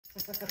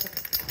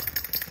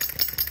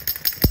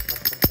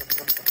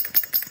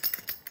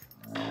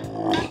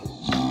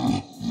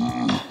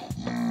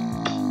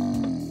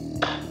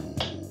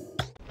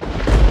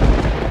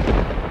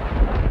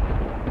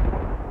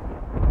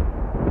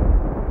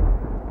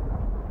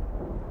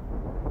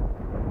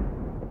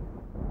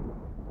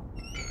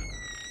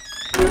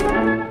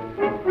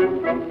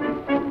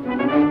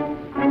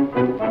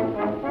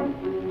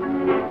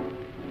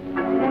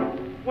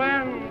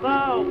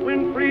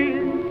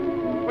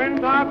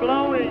Winds are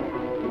blowing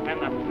and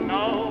the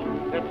snow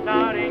is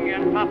starting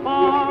in to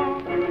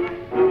fall.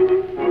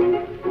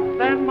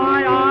 Then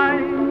my eyes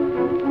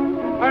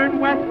turn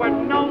westward,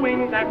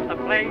 knowing that's the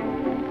place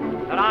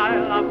that I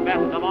love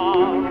best of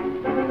all.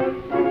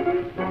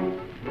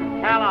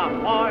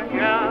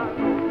 California,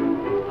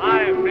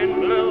 I've been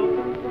blue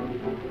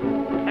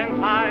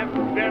since I've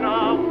been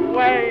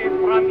away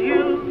from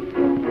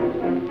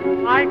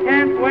you. I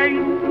can't wait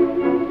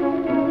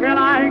till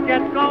I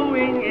get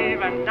going,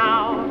 even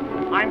now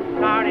I'm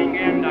starting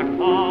in the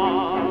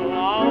call.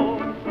 Oh,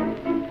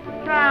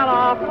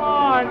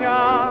 California,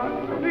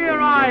 here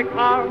I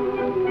come,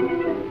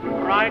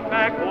 right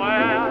back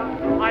where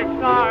I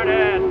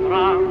started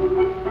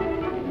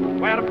from,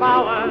 where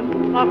bowers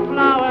of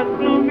flowers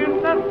bloom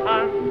in the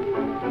sun.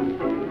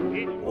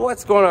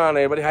 What's going on,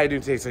 everybody? How you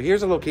doing today? So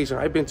here's a location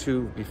I've been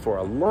to before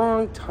a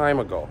long time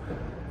ago.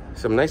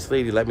 Some nice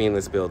lady let me in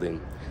this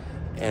building.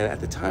 And at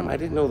the time, I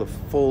didn't know the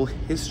full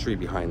history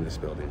behind this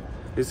building.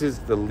 This is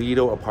the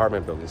Lido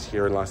apartment buildings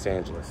here in Los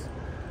Angeles,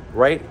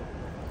 right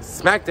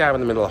smack dab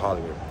in the middle of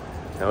Hollywood.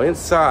 Now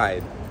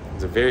inside,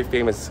 there's a very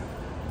famous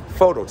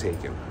photo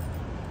taken.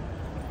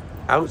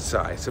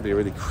 Outside, something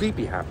really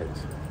creepy happened.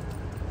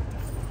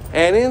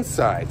 And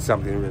inside,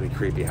 something really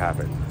creepy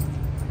happened.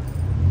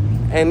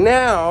 And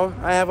now,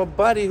 I have a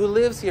buddy who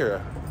lives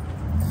here,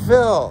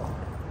 Phil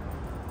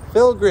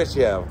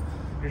Grishev,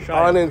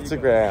 on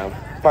Instagram.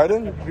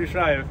 Pardon?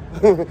 Grishayev.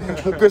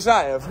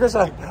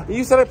 Grishayev.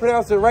 You said I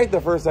pronounced it right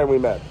the first time we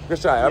met.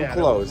 Grishayev, I'm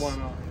close.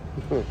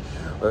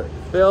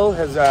 Phil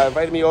has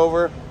invited me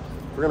over.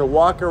 We're gonna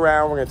walk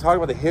around. We're gonna talk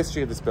about the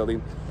history of this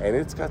building, and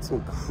it's got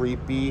some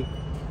creepy.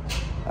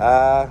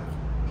 I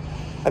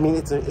mean,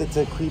 it's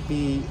a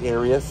creepy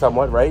area,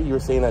 somewhat, right? You were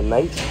saying at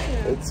night,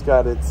 it's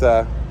got its.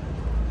 It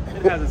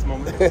has its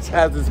moment. It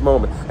has its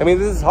moment. I mean,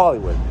 this is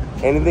Hollywood.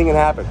 Anything can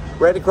happen.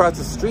 Right across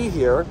the street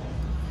here.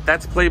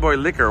 That's Playboy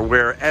Liquor,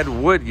 where Ed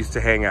Wood used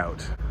to hang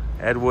out.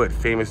 Ed Wood,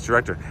 famous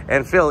director.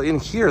 And Phil, in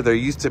here, there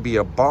used to be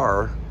a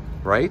bar,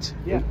 right?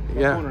 Yeah.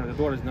 Yeah. Corner. The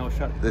door is now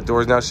shut. The door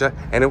is now shut.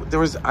 And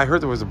I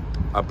heard there was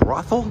a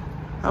brothel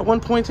at one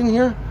point in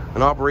here?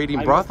 An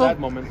operating brothel? That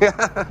moment.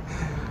 Yeah.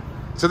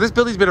 So this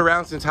building's been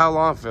around since how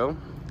long, Phil?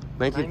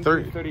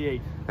 1938.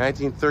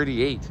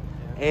 1938.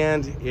 Yeah.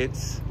 And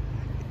it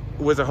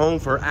was a home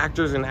for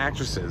actors and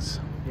actresses.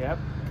 Yep.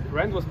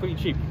 Rent was pretty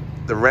cheap.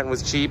 The rent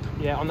was cheap.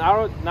 Yeah, on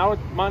our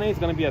money, it's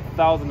gonna be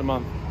 $1,000 a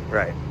month.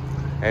 Right,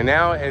 and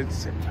now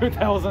it's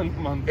 2,000 a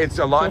month. It's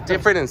a lot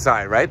different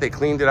inside, right? They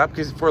cleaned it up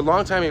because for a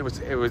long time it was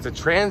a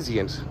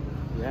transient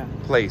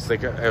place.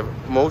 Like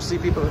mostly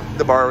people.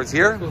 The bar was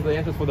here. This was the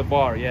entrance for the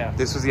bar. Yeah.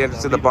 This was the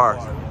entrance to the bar.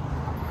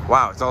 Yeah.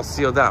 Wow, it's all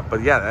sealed up.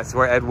 But yeah, that's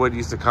where Ed Wood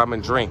used to come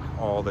and drink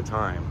all the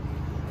time.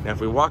 Now, if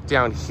we walk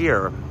down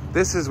here,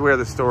 this is where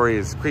the story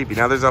is creepy.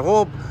 Now, there's a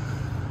whole.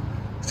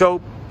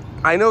 So.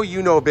 I know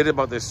you know a bit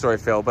about this story,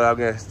 Phil, but I'm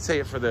going to say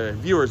it for the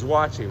viewers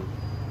watching.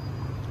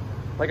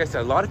 Like I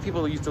said, a lot of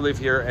people used to live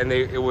here, and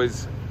they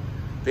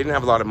didn't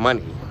have a lot of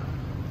money.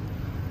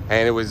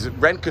 And it was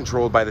rent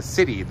controlled by the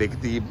city.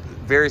 The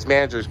various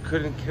managers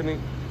couldn't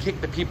kick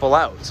the people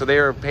out. So they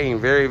were paying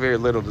very, very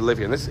little to live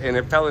here. And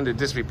it fell into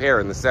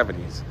disrepair in the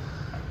 70s,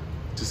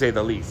 to say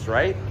the least,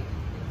 right?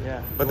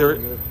 Yeah. But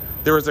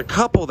there was a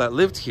couple that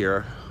lived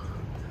here,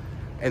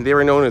 and they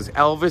were known as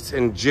Elvis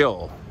and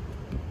Jill.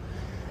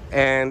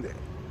 And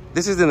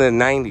this is in the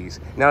 90s.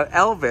 Now,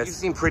 Elvis, you've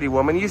seen Pretty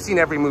Woman. You've seen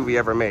every movie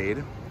ever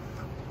made,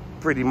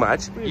 pretty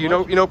much. You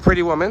know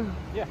Pretty Woman?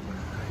 Yeah.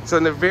 So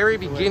in the very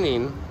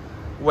beginning,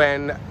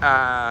 when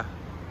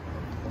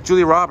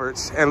Julia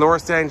Roberts and Laura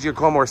San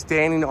Giacomo are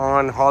standing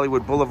on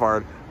Hollywood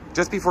Boulevard,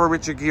 just before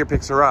Richard Gere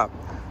picks her up,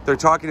 they're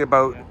talking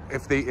about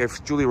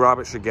if Julia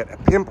Roberts should get a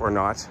pimp or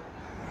not.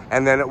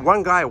 And then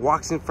one guy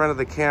walks in front of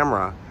the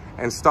camera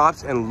and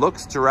stops and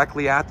looks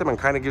directly at them and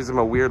kind of gives them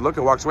a weird look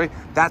and walks away.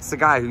 That's the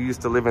guy who used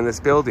to live in this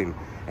building.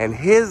 And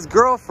his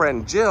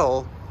girlfriend,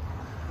 Jill,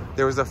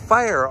 there was a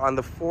fire on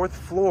the 4th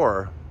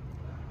floor.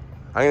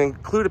 I'm going to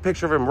include a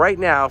picture of him right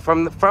now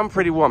from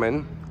Pretty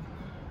Woman.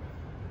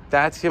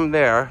 That's him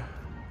there.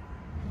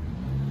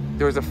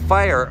 There was a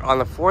fire on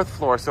the 4th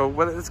floor. So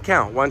let's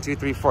count. 1, 2,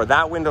 3, 4.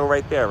 That window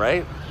right there,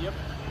 right? Yep.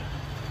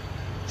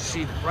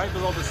 Right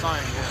below the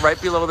sign. Yeah. Right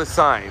below the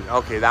sign.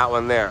 Okay, that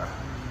one there.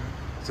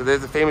 So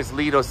there's the famous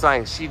Lido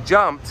sign. She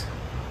jumped.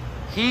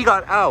 He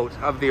got out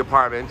of the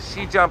apartment.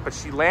 She jumped, but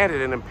she landed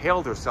and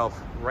impaled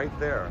herself right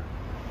there.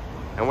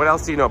 And what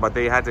else do you know about?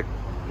 They had to...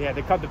 Yeah,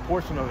 they cut the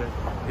portion of it.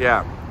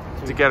 Yeah,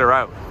 to get her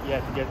out. Yeah,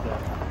 to get that.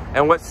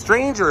 And what's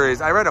stranger is,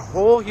 I read a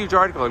whole huge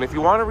article, and if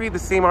you want to read the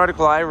same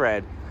article I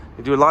read,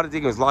 They do a lot of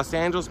digging. It was Los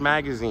Angeles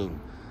Magazine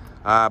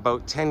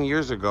about 10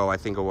 years ago, I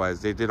think it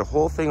was. They did a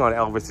whole thing on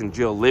Elvis and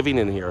Jill living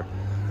in here.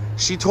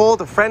 She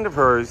told a friend of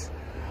hers,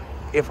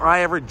 if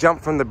I ever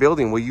jump from the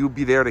building, will you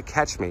be there to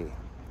catch me?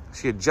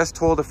 She had just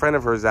told a friend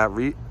of hers that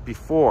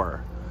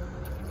before.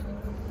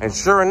 And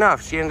sure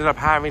enough, she ended up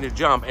having to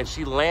jump, and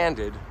she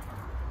landed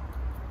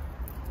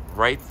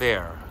right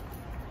there.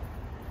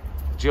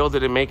 Jill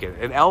didn't make it.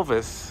 And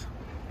Elvis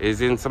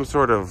is in some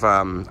sort of,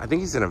 I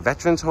think he's in a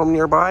veterans home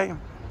nearby,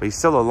 but he's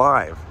still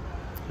alive.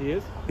 He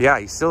is? Yeah,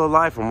 he's still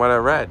alive from what I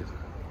read.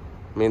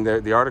 I mean,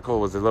 the article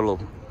was a little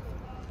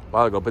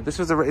while ago, but this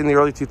was in the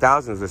early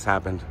 2000s this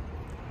happened.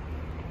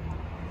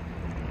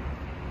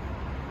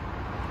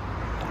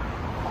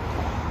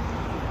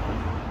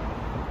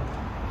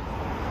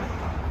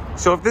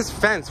 So if this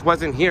fence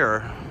wasn't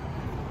here,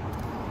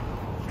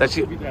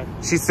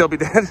 she'd still be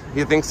dead?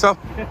 You think so?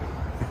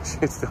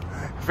 She'd still,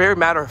 very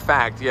matter of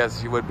fact, yes,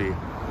 she would be.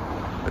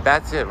 But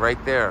that's it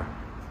right there.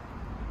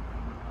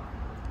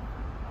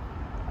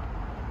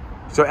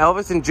 So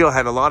Elvis and Jill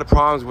had a lot of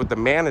problems with the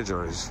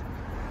managers,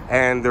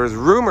 and there's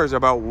rumors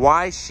about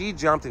why she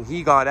jumped and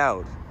he got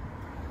out.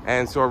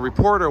 And so a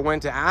reporter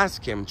went to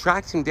ask him,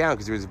 tracked him down,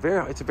 because it's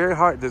very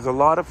hard.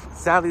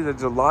 Sadly,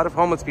 there's a lot of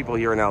homeless people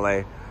here in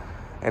LA,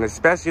 and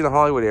especially in the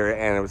Hollywood area,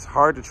 and it was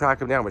hard to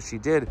track him down, but she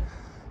did.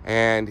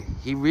 And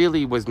he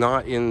really was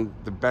not in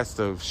the best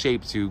of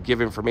shape to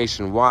give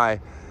information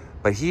why,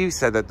 but he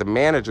said that the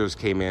managers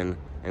came in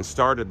and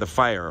started the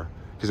fire,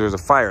 because there was a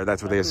fire,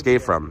 that's where they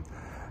escaped from.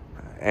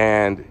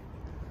 And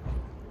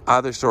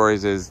other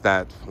stories is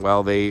that,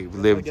 well, they lived...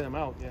 That's how I get them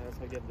out, yeah, that's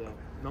how I get the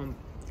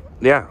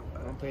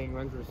non-paying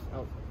renters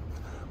out.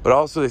 But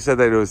also they said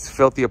that it was a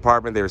filthy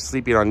apartment, they were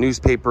sleeping on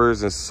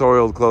newspapers and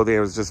soiled clothing, it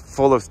was just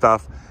full of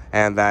stuff,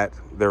 and that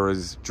there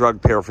was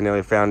drug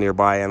paraphernalia found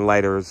nearby and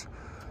lighters,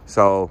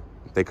 so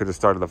they could have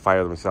started the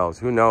fire themselves.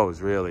 Who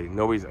knows, really?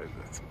 Nobody's...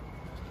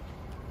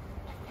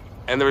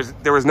 And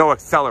there was no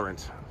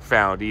accelerant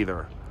found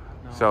either,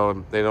 no.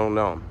 So they don't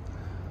know.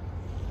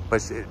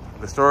 But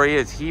the story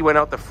is he went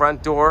out the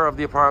front door of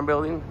the apartment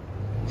building,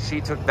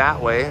 she took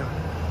that way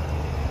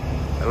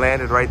and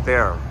landed right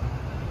there.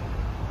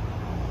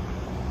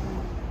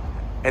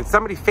 And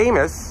somebody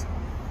famous,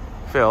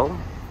 Phil,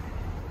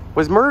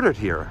 was murdered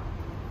here.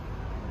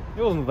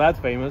 He wasn't that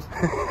famous.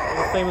 He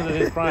was famous in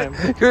his prime.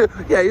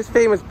 Yeah, he's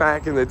famous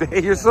back in the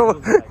day. You're so...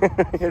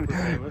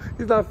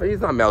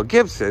 he's not Mel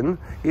Gibson.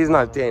 He's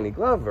not Danny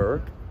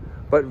Glover.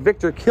 But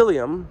Victor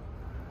Killian,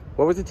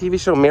 what was the TV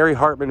show? Mary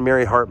Hartman.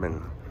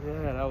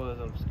 Yeah, that was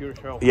an obscure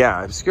show.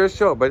 Yeah, obscure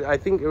show. But I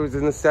think it was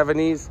in the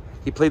 70s.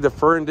 He played the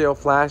Ferndale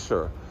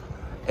Flasher.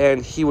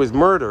 And he was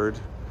murdered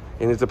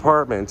in his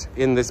apartment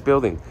in this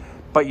building.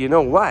 But you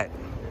know what?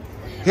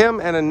 Him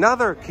and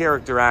another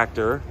character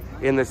actor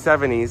in the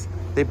 70s,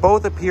 they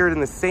both appeared in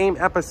the same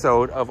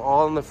episode of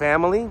All in the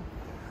Family.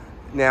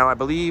 Now, I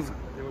believe...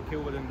 They were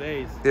killed within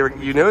days.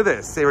 You know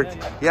this. They were,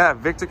 yeah,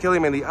 Victor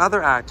Killian and the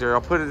other actor,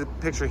 I'll put a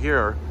picture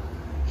here.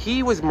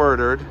 He was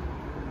murdered.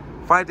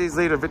 5 days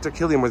later, Victor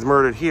Killian was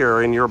murdered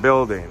here in your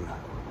building.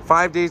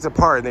 5 days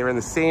apart, and they were in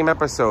the same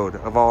episode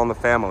of All in the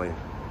Family. In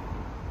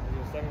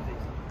the 70s.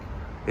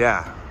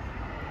 Yeah.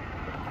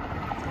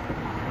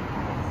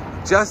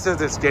 Just as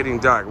it's getting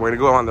dark, we're gonna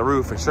go on the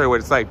roof and show you what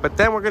it's like. But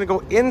then we're gonna go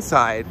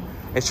inside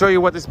and show you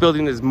what this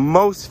building is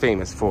most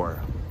famous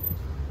for.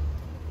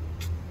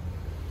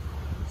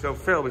 So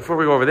Phil, before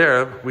we go over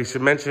there, we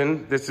should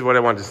mention, this is what I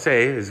wanted to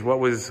say, is what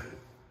was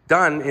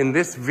done in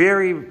this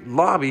very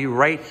lobby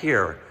right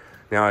here.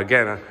 Now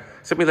again,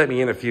 somebody let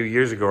me in a few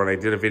years ago and I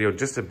did a video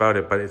just about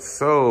it, but it's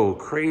so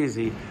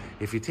crazy.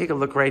 If you take a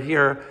look right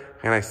here,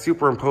 and I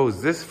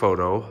superimpose this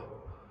photo,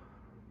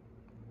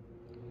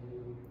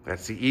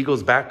 that's the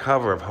Eagles back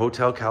cover of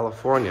Hotel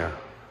California.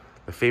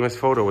 The famous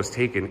photo was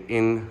taken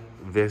in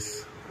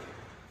this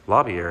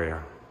lobby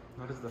area.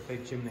 Notice the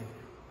fake chimney.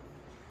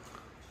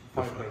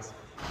 Fireplace.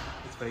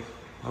 It's fake.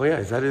 Oh yeah,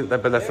 is that it?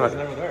 But that's not... It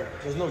was never there.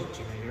 There's no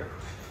chimney here.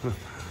 There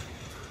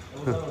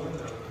was another window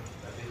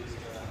that they just...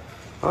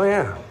 Oh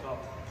yeah.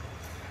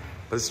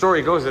 But the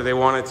story goes that they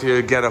wanted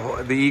to get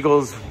the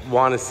Eagles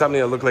wanted something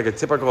that looked like a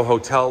typical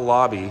hotel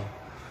lobby.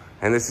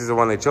 And this is the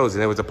one they chose.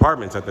 And it was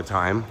apartments at the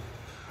time.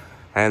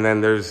 And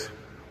then there's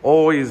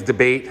always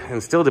debate,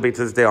 and still debate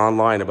to this day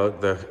online,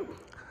 about the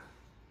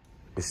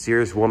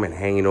mysterious woman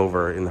hanging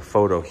over in the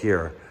photo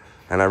here.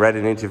 And I read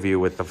an interview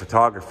with the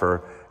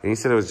photographer, and he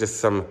said it was just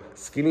some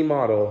skinny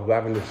model who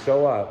happened to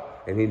show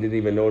up, and he didn't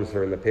even notice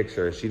her in the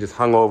picture. She just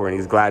hung over, and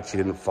he's glad she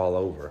didn't fall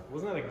over.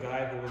 Wasn't that a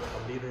guy who was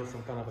a leader of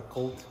some kind of a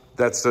cult?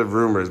 That's the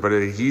rumors, but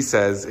he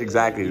says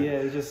exactly. Yeah,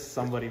 it's just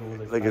somebody who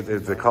was like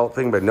it's a cult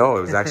thing, but no,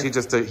 it was actually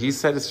just a, he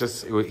said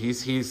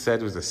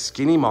it was a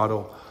skinny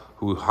model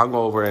who hung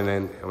over and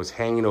then it was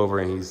hanging over,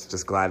 and he's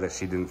just glad that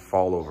she didn't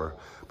fall over.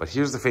 But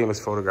here's the famous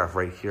photograph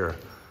right here.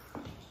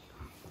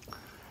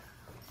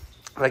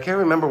 And I can't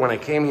remember when I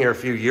came here a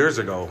few years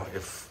ago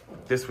if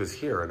this was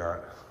here or not.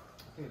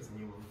 I think it's a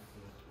new one.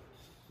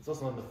 It's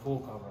also not the full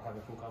cover. I have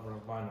a full cover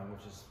of vinyl,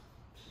 which is,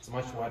 it's a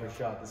much wider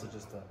shot. This is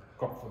just a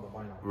crop from the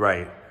vinyl.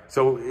 Right.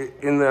 So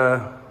in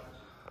the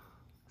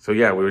So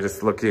yeah, we were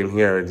just looking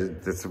here.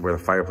 This is where the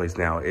fireplace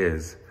now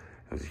is.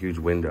 There's a huge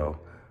window.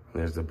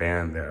 And there's the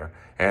band there.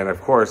 And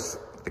of course,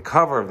 the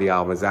cover of the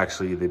album is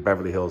actually the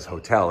Beverly Hills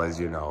Hotel, as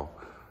you know.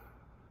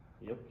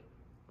 Yep.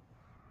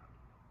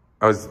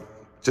 I was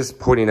just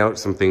pointing out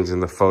some things in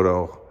the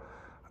photo.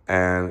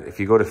 And if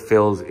you go to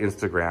Phil's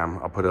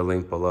Instagram, I'll put a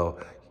link below.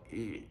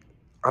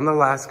 I'm the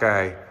last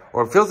guy,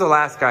 or if Phil's the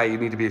last guy, you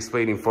need to be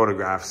explaining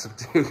photographs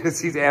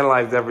because he's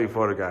analyzed every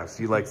photograph.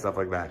 So you like stuff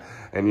like that,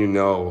 and you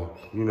know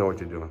what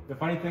you're doing. The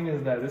funny thing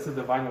is that this is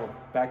the vinyl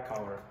back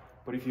cover,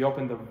 but if you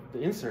open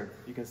the insert,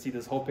 you can see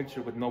this whole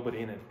picture with nobody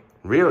in it.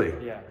 Really?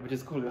 Yeah, which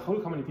is cool.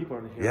 How many people are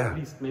in here? Yeah. At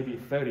least maybe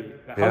 30.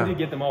 How Yeah. do you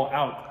get them all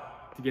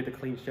out to get the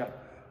clean shot?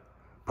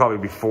 Probably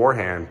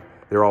beforehand.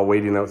 They're all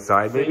waiting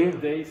outside, maybe?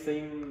 Same day,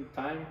 same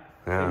time,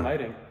 Yeah. same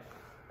lighting.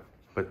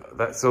 But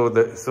that, so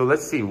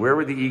let's see, where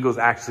were the Eagles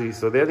actually?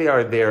 So there they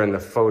are there in the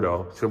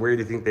photo. So where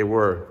do you think they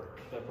were?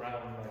 The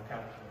brown couch.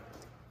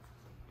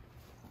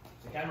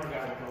 The camera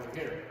guy was over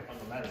here on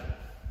the ladder.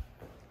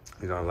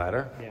 He's on a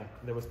ladder? Yeah,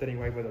 they were standing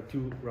right where the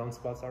two round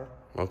spots are.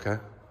 Okay.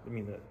 I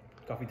mean the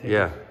coffee table.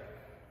 Yeah.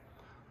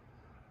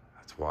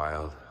 That's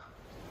wild.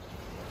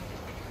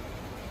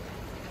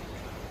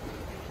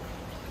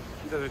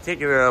 So they're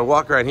taking a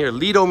walk around here.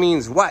 Lido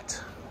means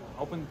what?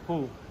 Open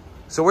pool.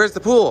 So where's the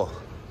pool?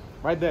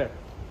 Right there.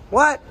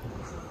 What?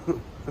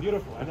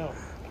 Beautiful, I know.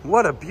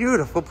 What a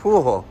beautiful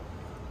pool.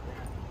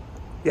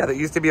 Yeah, there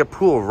used to be a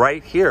pool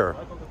right here.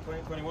 Welcome to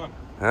 2021.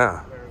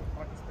 Yeah. Where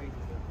parking space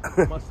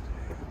is a must.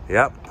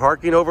 Yep,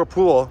 parking over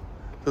pool.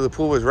 So the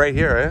pool was right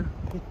here,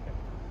 eh?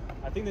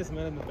 I think this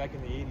might have been back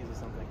in the 80s or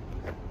something.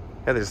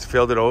 Yeah, they just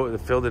filled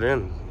it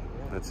in.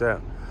 That's it.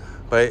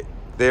 But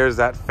there's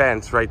that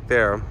fence right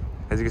there.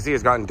 As you can see,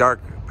 it's gotten dark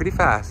pretty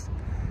fast.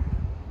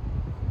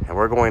 And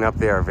we're going up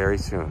there very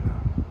soon.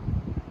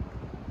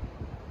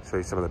 Show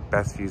you some of the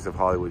best views of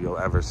Hollywood you'll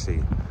ever see.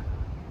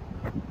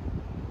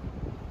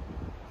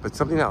 But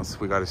something else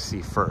we got to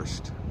see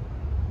first.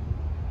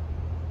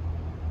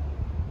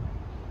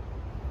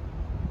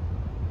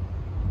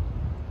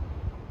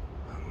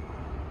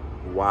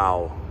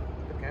 Wow.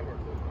 The camera.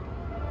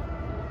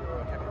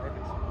 Camera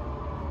records.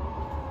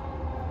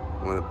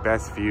 One of the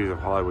best views of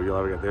Hollywood you'll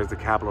ever get. There's the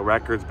Capitol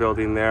Records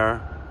building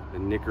there, the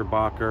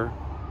Knickerbocker.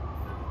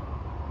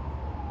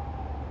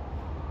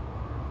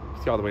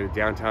 See all the way to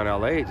downtown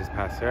LA, just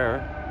past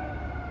there.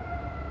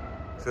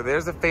 So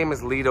there's the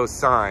famous Lido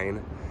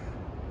sign.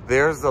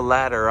 There's the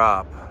ladder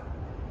up,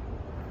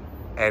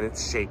 and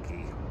it's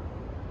shaky.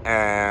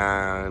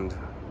 And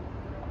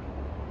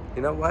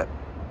you know what?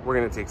 We're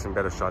gonna take some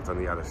better shots on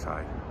the other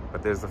side.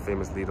 But there's the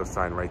famous Lido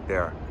sign right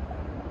there.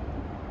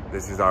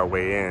 This is our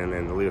way in,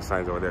 and the Lido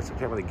sign's over there, so we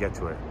can't really get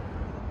to it.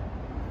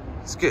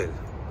 It's good.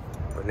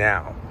 But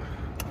now,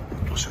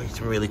 I'll show you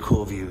some really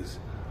cool views.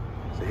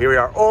 So here we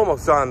are,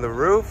 almost on the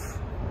roof,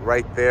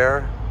 right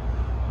there.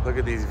 Look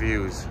at these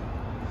views.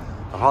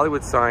 The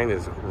Hollywood sign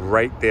is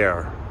right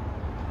there.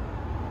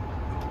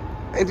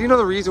 And do you know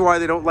the reason why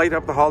they don't light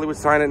up the Hollywood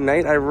sign at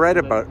night? I read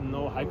about it.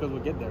 No hikers will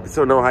get there.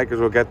 So no hikers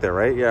will get there,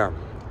 right? Yeah.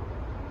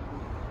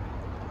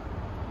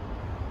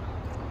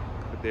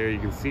 But there you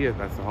can see it.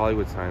 That's the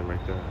Hollywood sign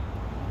right there.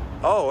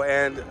 Oh,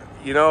 and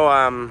you know,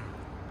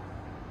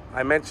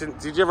 I mentioned,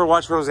 did you ever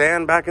watch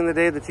Roseanne back in the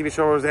day, the TV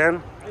show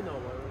Roseanne? I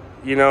know.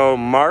 You know,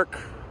 Mark,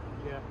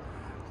 Yeah.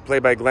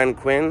 played by Glenn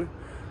Quinn,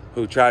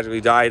 who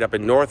tragically died up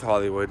in North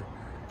Hollywood.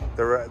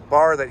 The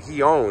bar that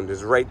he owned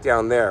is right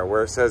down there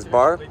where it says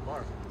bar. It's a great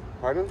bar.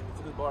 Pardon? It's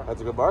a good bar.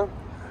 That's a good bar.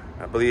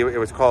 I believe it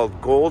was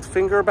called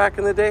Goldfinger back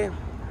in the day.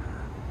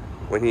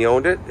 When he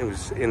owned it, it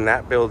was in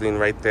that building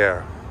right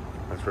there.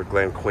 That's where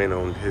Glenn Quinn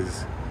owned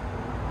his.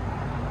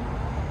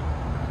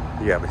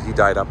 Yeah, but he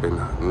died up in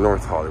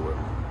North Hollywood.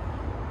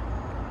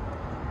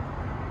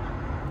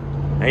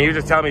 And you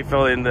just tell me,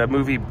 Phil, in the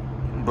movie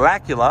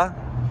Blackula,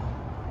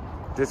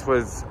 this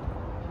was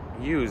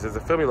used as a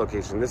filming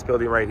location, this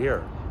building right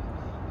here.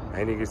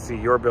 And you can see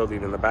your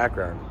building in the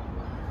background.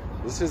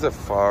 This is a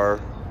far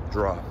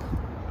drop.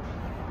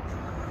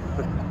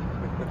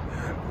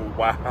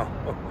 Wow.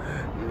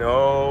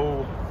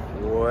 No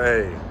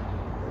way.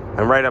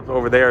 And right up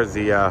over there is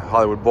the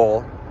Hollywood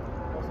Bowl.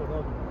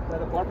 Also,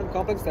 that apartment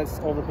complex that's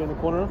over here in the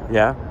corner,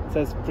 Yeah. it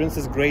says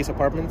Princess Grace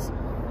Apartments.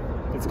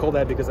 It's called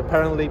that because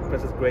apparently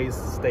Princess Grace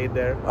stayed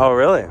there. Oh,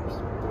 really?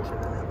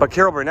 But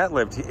Carol Burnett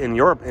lived in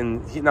your,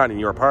 not in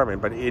your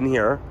apartment, but in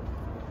here.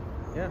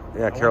 Yeah.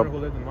 Yeah, I Carol. wonder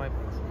who lived in my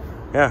place.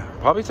 Yeah,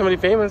 probably somebody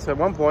famous at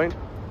one point.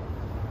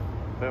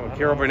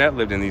 Carol Burnett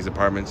lived in these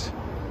apartments.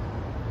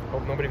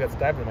 Hope nobody got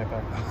stabbed in my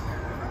pack.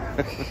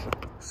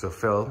 So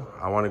Phil,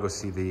 I want to go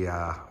see the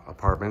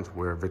apartment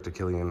where Victor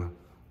Killian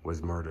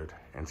was murdered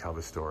and tell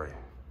the story.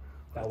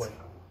 That way.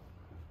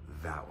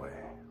 That way.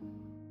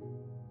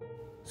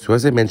 So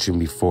as I mentioned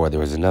before, there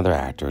was another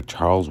actor,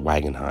 Charles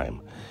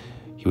Wagenheim.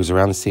 He was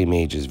around the same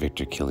age as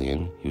Victor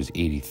Killian. He was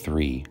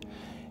 83,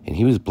 and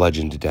he was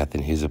bludgeoned to death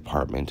in his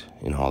apartment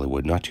in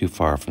Hollywood, not too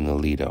far from the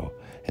Lido,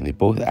 and they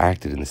both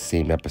acted in the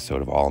same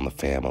episode of All in the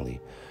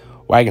Family.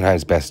 Wagenheim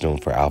is best known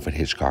for Alfred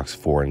Hitchcock's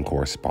Foreign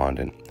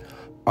Correspondent,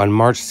 On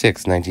March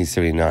 6,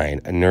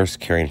 1979, a nurse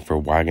caring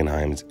for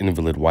Wagenheim's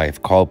invalid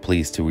wife called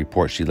police to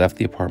report she left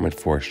the apartment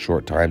for a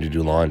short time to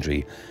do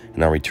laundry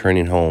and on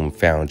returning home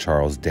found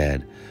Charles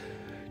dead.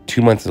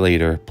 2 months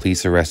later,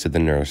 police arrested the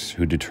nurse,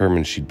 who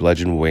determined she'd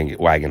bludgeoned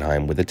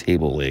Wagenheim with a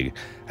table leg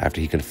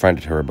after he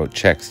confronted her about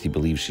checks he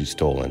believed she'd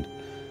stolen.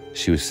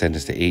 She was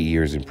sentenced to 8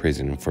 years in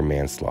prison for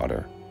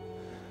manslaughter.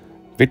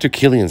 Victor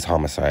Killian's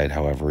homicide,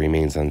 however,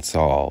 remains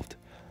unsolved.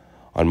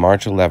 On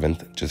March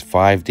 11th, just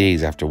 5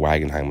 days after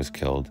Wagenheim was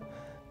killed,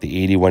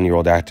 the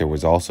 81-year-old actor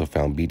was also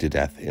found beat to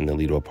death in the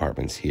Lido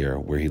apartments here,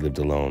 where he lived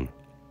alone.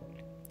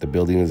 The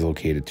building is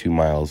located 2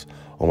 miles,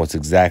 almost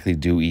exactly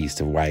due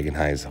east of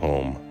Wagenheim's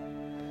home.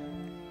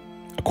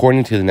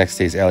 According to the next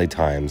day's LA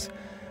Times,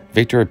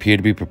 Victor appeared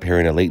to be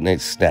preparing a late-night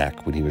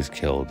snack when he was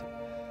killed.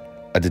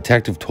 A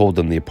detective told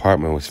them the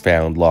apartment was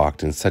found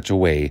locked in such a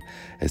way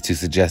as to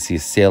suggest the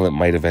assailant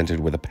might have entered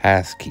with a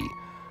pass key.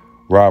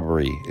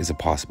 Robbery is a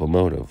possible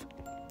motive.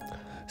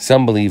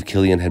 Some believe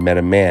Killian had met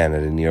a man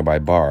at a nearby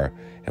bar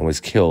and was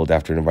killed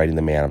after inviting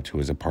the man up to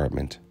his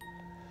apartment.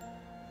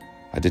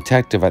 A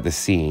detective at the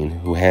scene,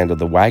 who handled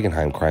the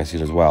Wagenheim crime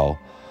scene as well,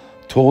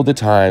 told the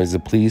Times the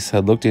police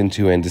had looked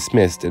into and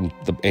dismissed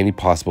any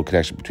possible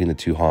connection between the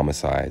two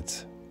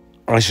homicides.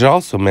 I should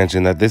also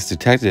mention that this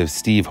detective,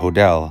 Steve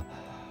Hodel,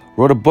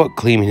 wrote a book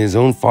claiming his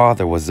own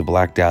father was the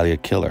Black Dahlia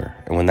killer,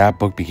 and when that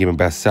book became a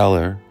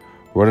bestseller,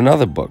 wrote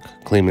another book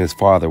claiming his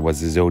father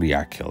was the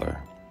Zodiac killer.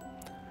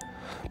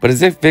 But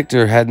as if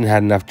Victor hadn't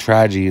had enough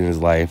tragedy in his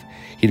life,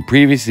 he'd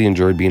previously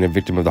enjoyed being a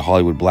victim of the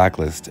Hollywood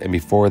blacklist, and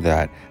before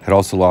that had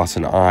also lost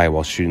an eye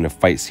while shooting a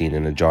fight scene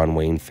in a John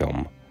Wayne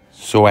film.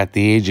 So at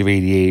the age of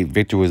 88,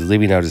 Victor was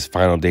living out his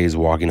final days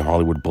walking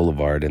Hollywood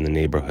Boulevard in the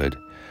neighborhood,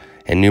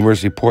 and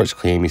numerous reports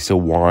claim he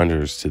still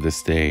wanders to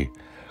this day.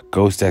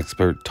 Ghost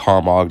expert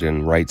Tom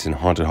Ogden writes in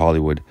Haunted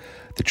Hollywood,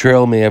 "The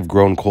trail may have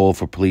grown cold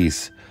for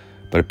police,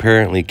 but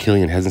apparently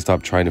Killian hasn't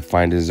stopped trying to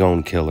find his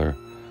own killer."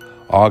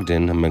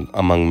 Ogden,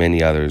 among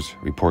many others,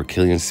 report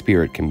Killian's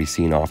spirit can be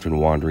seen often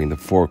wandering the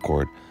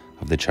forecourt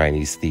of the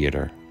Chinese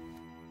theater.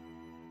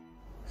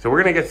 So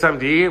we're gonna get something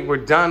to eat. We're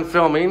done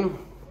filming.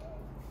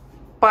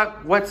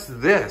 But what's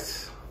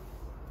this?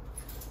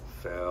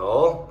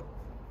 Phil?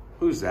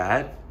 Who's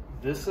that?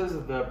 This is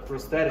the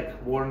prosthetic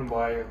worn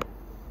by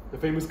the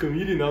famous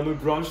comedian Arnold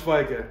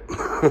Braunschweiger.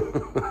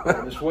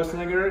 The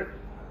Schwarzenegger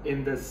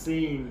in the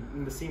scene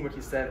where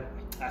he said,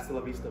 "Hasta la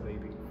vista,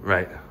 baby."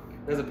 Right.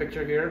 There's a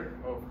picture here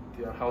of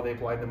how they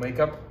applied the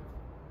makeup.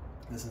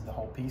 This is the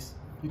whole piece.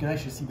 You can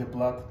actually see the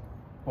blood,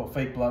 well,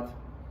 fake blood.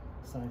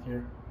 It's not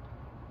here.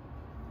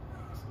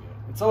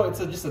 It's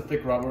just a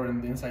thick rubber,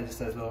 and the inside just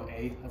says little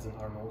A, as in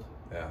Arnold.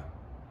 Yeah.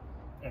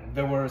 And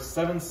there were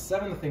seven,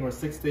 I think, or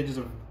 6 stages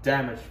of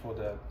damage for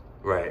the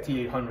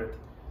T-800.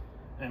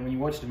 And when you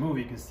watch the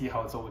movie, you can see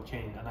how it's all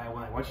changed. And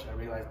when I watched it, I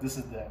realized this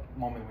is the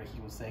moment where he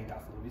was saying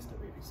 "Hasta la vista,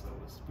 baby." So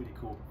it was pretty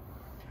cool.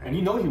 And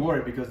you know he wore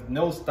it because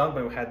no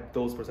stuntman had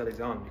those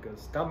prosthetics on,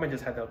 because stuntman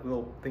just had that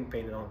little thing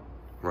painted on.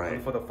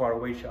 Right. For the far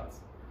away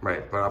shots.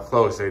 Right, but up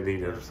close they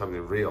needed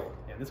something real.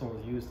 Yeah, this one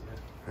was used.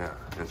 Yeah,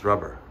 and it's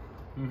rubber.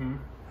 Mm-hmm.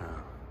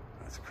 Oh,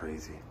 that's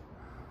crazy.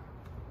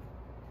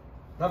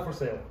 Not for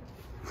sale.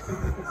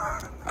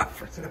 Not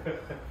for sale.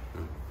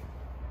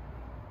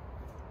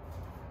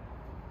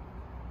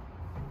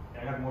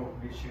 I got more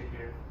big shit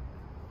here.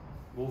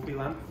 Wolfie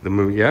lamp. The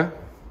movie, yeah?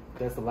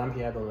 That's the lamp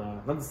he had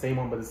on, not the same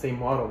one, but the same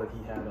model that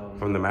he had on.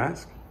 From The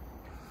Mask?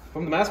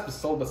 From The Mask was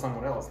sold by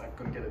someone else. I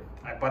couldn't get it.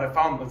 But I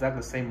found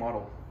exactly the same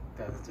model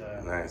that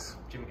nice.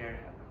 Jim Carrey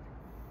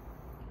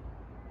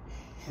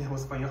had. It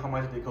was funny. You know how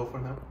much they go for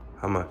now?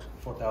 How much?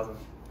 4,000.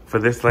 For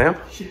this lamp?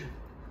 Yeah.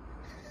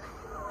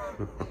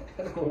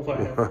 I don't know why.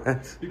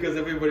 What? Because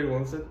everybody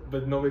wants it,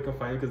 but nobody can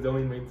find it because they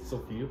only made so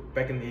few.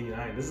 Back in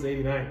 '89. This is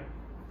 '89.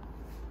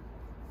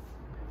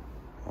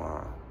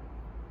 Wow.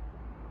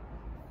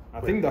 I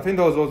think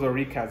those are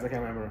recasts. I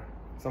can't remember.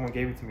 Someone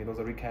gave it to me. Those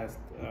are recasts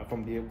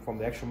from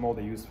the actual mold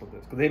they used for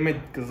this. Because they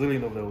made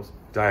gazillion of those.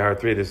 Die Hard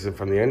 3, this is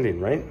from the ending,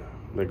 right?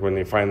 Like when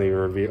they finally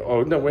reveal.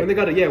 Oh, no, wait. When they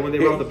got it, yeah, when they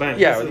robbed the bank.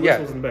 Yeah, this yeah.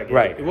 was in the back.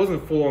 Right. It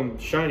wasn't full on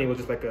shiny, it was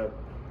just like a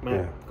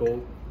matte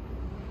gold.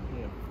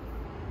 Yeah.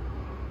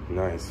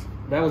 Nice.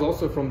 That was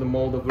also from the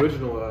mold, the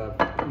original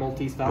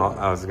Maltese Falcon.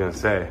 I was going to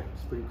say.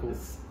 It's pretty cool.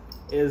 This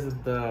is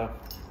the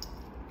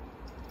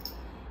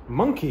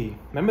monkey.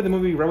 Remember the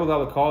movie Rebel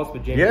Without a Cause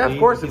with James Dean? Yeah, of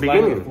course, the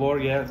beginning. On the floor,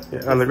 yeah.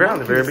 On the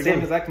ground, the very Same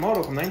beginning. exact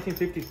model from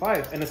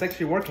 1955, and it's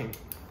actually working,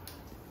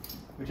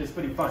 which is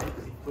pretty funny.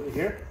 Because you put it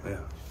here. Yeah.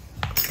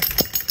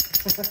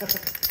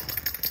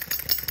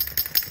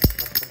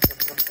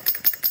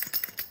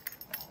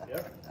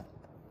 Yep.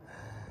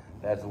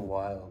 That's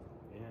wild.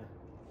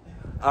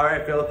 Yeah. All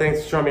right, Phil,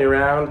 thanks for showing me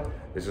around.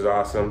 This is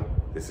awesome.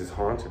 This is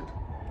haunted.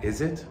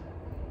 Is it?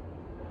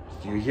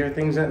 Do you hear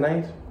things at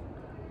night?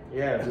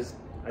 Yeah,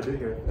 I do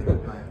hear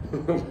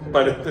it.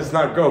 But it's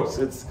not ghosts,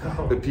 it's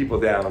the people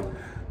down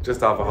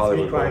just off of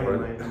Hollywood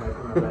Boulevard.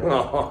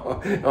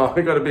 Oh,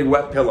 we got a big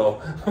wet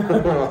pillow.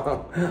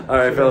 All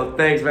right, Phil,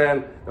 thanks,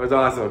 man. That was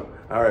awesome.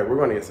 All right, we're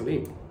going to get some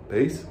eat.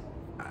 Peace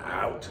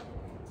out.